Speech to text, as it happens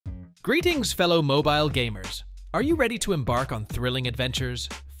Greetings, fellow mobile gamers. Are you ready to embark on thrilling adventures,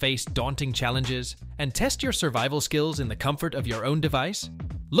 face daunting challenges, and test your survival skills in the comfort of your own device?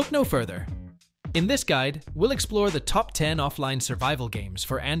 Look no further. In this guide, we'll explore the top 10 offline survival games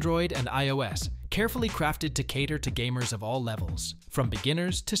for Android and iOS, carefully crafted to cater to gamers of all levels, from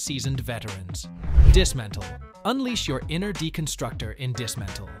beginners to seasoned veterans. Dismantle. Unleash your inner deconstructor in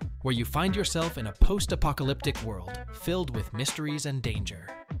Dismantle, where you find yourself in a post-apocalyptic world filled with mysteries and danger.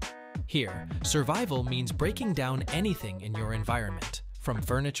 Here, survival means breaking down anything in your environment, from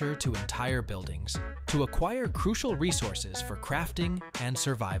furniture to entire buildings, to acquire crucial resources for crafting and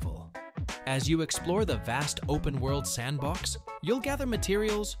survival. As you explore the vast open-world sandbox, you'll gather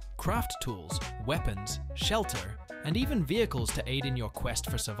materials, craft tools, weapons, shelter, and even vehicles to aid in your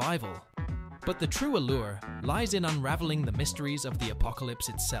quest for survival. But the true allure lies in unraveling the mysteries of the apocalypse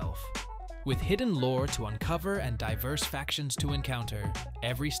itself. With hidden lore to uncover and diverse factions to encounter,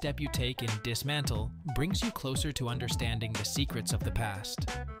 every step you take in Dismantle brings you closer to understanding the secrets of the past.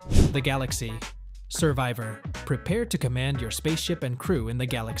 The Galaxy. Survivor. Prepare to command your spaceship and crew in the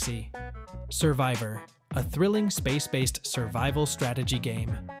galaxy. Survivor. A thrilling space-based survival strategy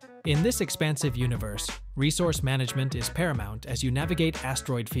game. In this expansive universe, resource management is paramount as you navigate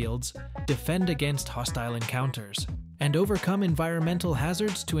asteroid fields, defend against hostile encounters, and overcome environmental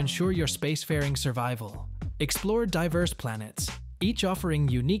hazards to ensure your spacefaring survival. Explore diverse planets, each offering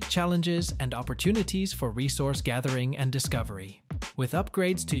unique challenges and opportunities for resource gathering and discovery. With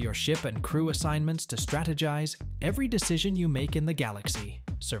upgrades to your ship and crew assignments to strategize every decision you make in the galaxy,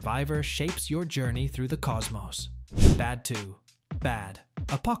 Survivor shapes your journey through the cosmos. Bad 2. Bad.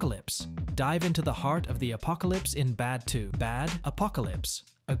 Apocalypse. Dive into the heart of the apocalypse in Bad 2. Bad Apocalypse.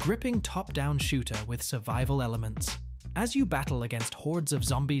 A gripping top-down shooter with survival elements. As you battle against hordes of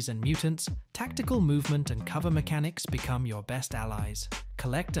zombies and mutants, tactical movement and cover mechanics become your best allies.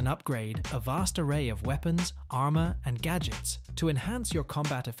 Collect and upgrade a vast array of weapons, armor, and gadgets to enhance your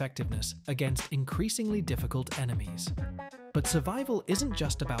combat effectiveness against increasingly difficult enemies. But survival isn't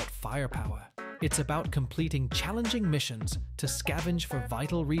just about firepower. It's about completing challenging missions to scavenge for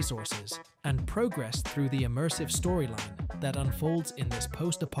vital resources and progress through the immersive storyline that unfolds in this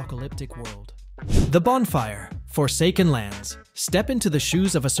post-apocalyptic world. The Bonfire. Forsaken Lands. Step into the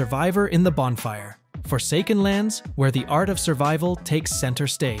shoes of a survivor in the bonfire. Forsaken Lands, where the art of survival takes center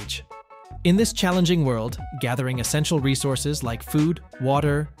stage. In this challenging world, gathering essential resources like food,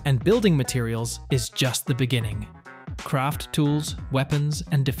 water, and building materials is just the beginning. Craft tools, weapons,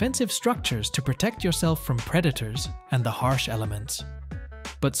 and defensive structures to protect yourself from predators and the harsh elements.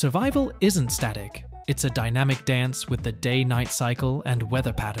 But survival isn't static. It's a dynamic dance with the day-night cycle and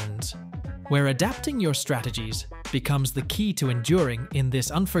weather patterns, where adapting your strategies becomes the key to enduring in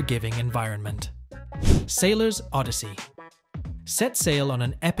this unforgiving environment. Sailor's Odyssey. Set sail on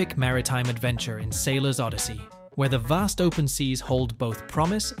an epic maritime adventure in Sailor's Odyssey, where the vast open seas hold both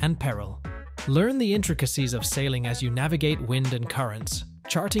promise and peril. Learn the intricacies of sailing as you navigate wind and currents,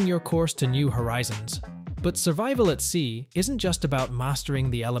 charting your course to new horizons. But survival at sea isn't just about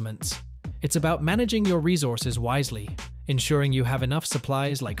mastering the elements. It's about managing your resources wisely, ensuring you have enough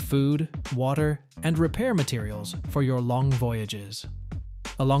supplies like food, water, and repair materials for your long voyages.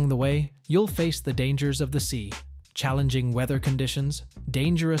 Along the way, you'll face the dangers of the sea, challenging weather conditions,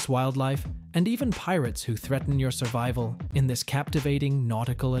 dangerous wildlife, and even pirates who threaten your survival in this captivating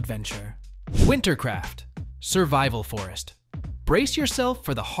nautical adventure. Wintercraft. Survival Forest. Brace yourself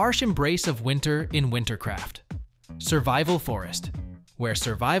for the harsh embrace of winter in Wintercraft. Survival Forest, where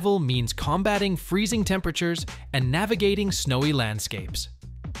survival means combating freezing temperatures and navigating snowy landscapes.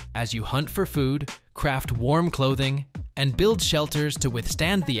 As you hunt for food, craft warm clothing, and build shelters to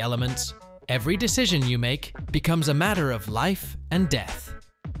withstand the elements, every decision you make becomes a matter of life and death.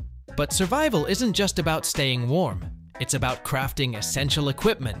 But survival isn't just about staying warm. It's about crafting essential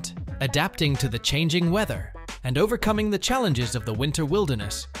equipment, adapting to the changing weather, and overcoming the challenges of the winter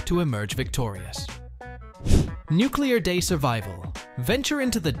wilderness to emerge victorious. Nuclear Day Survival. Venture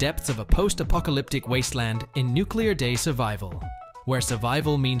into the depths of a post-apocalyptic wasteland in Nuclear Day Survival, where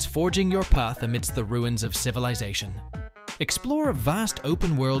survival means forging your path amidst the ruins of civilization. Explore vast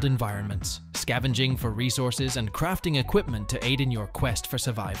open-world environments, scavenging for resources and crafting equipment to aid in your quest for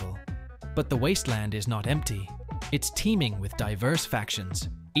survival. But the wasteland is not empty. It's teeming with diverse factions,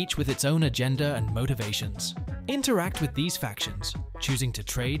 each with its own agenda and motivations. Interact with these factions, choosing to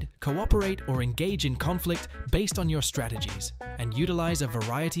trade, cooperate, or engage in conflict based on your strategies, and utilize a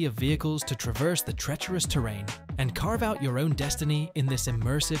variety of vehicles to traverse the treacherous terrain and carve out your own destiny in this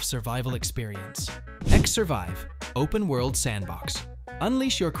immersive survival experience. X-Survive. Open World Sandbox.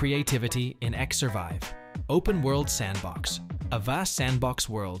 Unleash your creativity in X-Survive. Open World Sandbox. A vast sandbox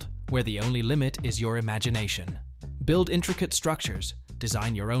world where the only limit is your imagination. Build intricate structures,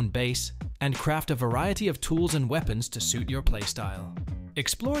 design your own base, and craft a variety of tools and weapons to suit your playstyle.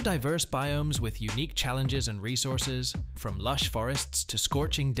 Explore diverse biomes with unique challenges and resources, from lush forests to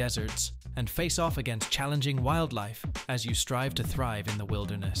scorching deserts, and face off against challenging wildlife as you strive to thrive in the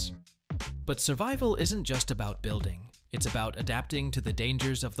wilderness. But survival isn't just about building, it's about adapting to the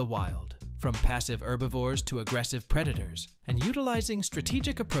dangers of the wild, from passive herbivores to aggressive predators, and utilizing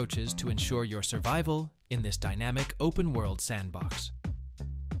strategic approaches to ensure your survival in this dynamic open-world sandbox.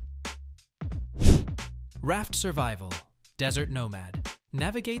 Raft Survival. Desert Nomad.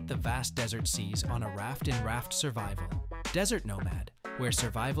 Navigate the vast desert seas on a raft in Raft Survival. Desert Nomad, where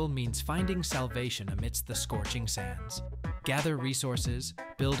survival means finding salvation amidst the scorching sands. Gather resources,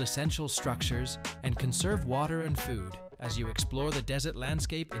 build essential structures, and conserve water and food as you explore the desert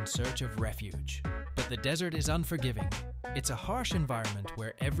landscape in search of refuge. But the desert is unforgiving. It's a harsh environment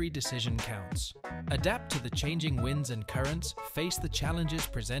where every decision counts. Adapt to the changing winds and currents, face the challenges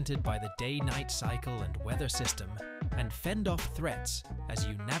presented by the day-night cycle and weather system, and fend off threats as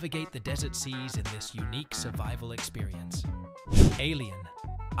you navigate the desert seas in this unique survival experience. Alien.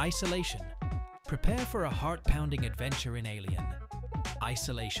 Isolation. Prepare for a heart-pounding adventure in Alien.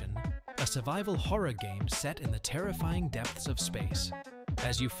 Isolation, a survival horror game set in the terrifying depths of space.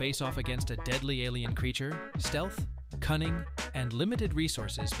 As you face off against a deadly alien creature, stealth, cunning, and limited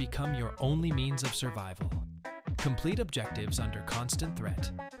resources become your only means of survival. Complete objectives under constant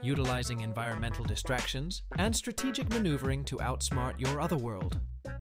threat, utilizing environmental distractions and strategic maneuvering to outsmart your otherworld.